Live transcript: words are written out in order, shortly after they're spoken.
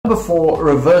Number 4,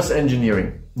 reverse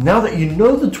engineering. Now that you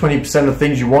know the 20% of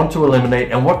things you want to eliminate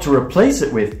and what to replace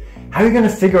it with, how are you going to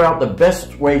figure out the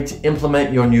best way to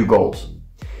implement your new goals?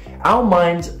 Our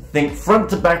minds think front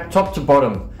to back, top to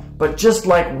bottom, but just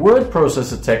like word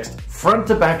processor text, front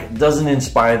to back doesn't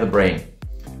inspire the brain.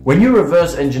 When you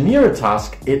reverse engineer a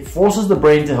task, it forces the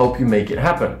brain to help you make it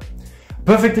happen. A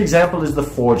perfect example is the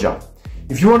forger.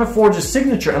 If you want to forge a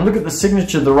signature and look at the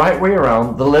signature the right way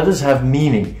around, the letters have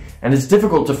meaning, and it's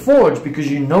difficult to forge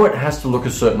because you know it has to look a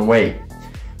certain way.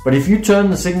 But if you turn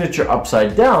the signature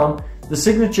upside down, the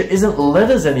signature isn't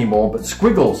letters anymore but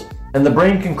squiggles, and the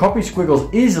brain can copy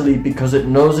squiggles easily because it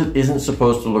knows it isn't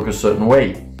supposed to look a certain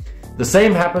way. The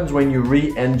same happens when you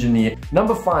re-engineer.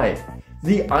 Number 5,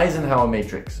 the Eisenhower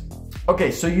Matrix.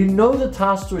 Okay, so you know the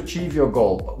tasks to achieve your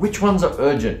goal, but which ones are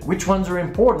urgent, which ones are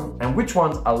important, and which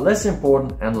ones are less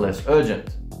important and less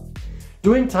urgent.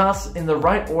 Doing tasks in the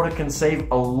right order can save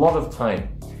a lot of time.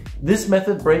 This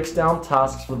method breaks down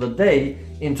tasks for the day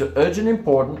into urgent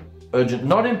important, urgent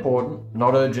not important,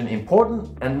 not urgent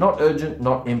important, and not urgent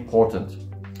not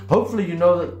important. Hopefully you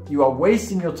know that you are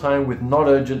wasting your time with not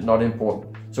urgent not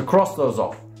important, so cross those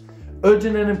off.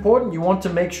 Urgent and important, you want to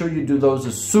make sure you do those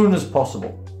as soon as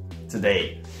possible,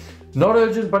 today. Not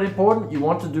urgent but important, you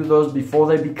want to do those before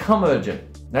they become urgent.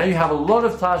 Now you have a lot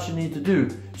of tasks you need to do,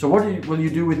 so what will you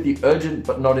do with the urgent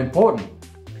but not important?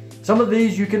 Some of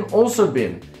these you can also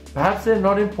bin. Perhaps they're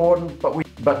not important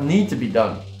but need to be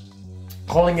done.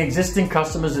 Calling existing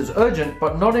customers is urgent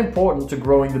but not important to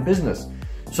growing the business.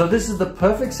 So this is the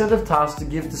perfect set of tasks to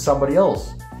give to somebody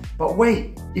else. But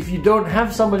wait, if you don't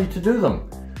have somebody to do them,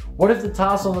 what if the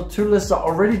tasks on the to-do list are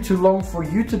already too long for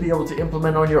you to be able to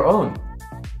implement on your own?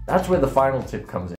 That's where the final tip comes in.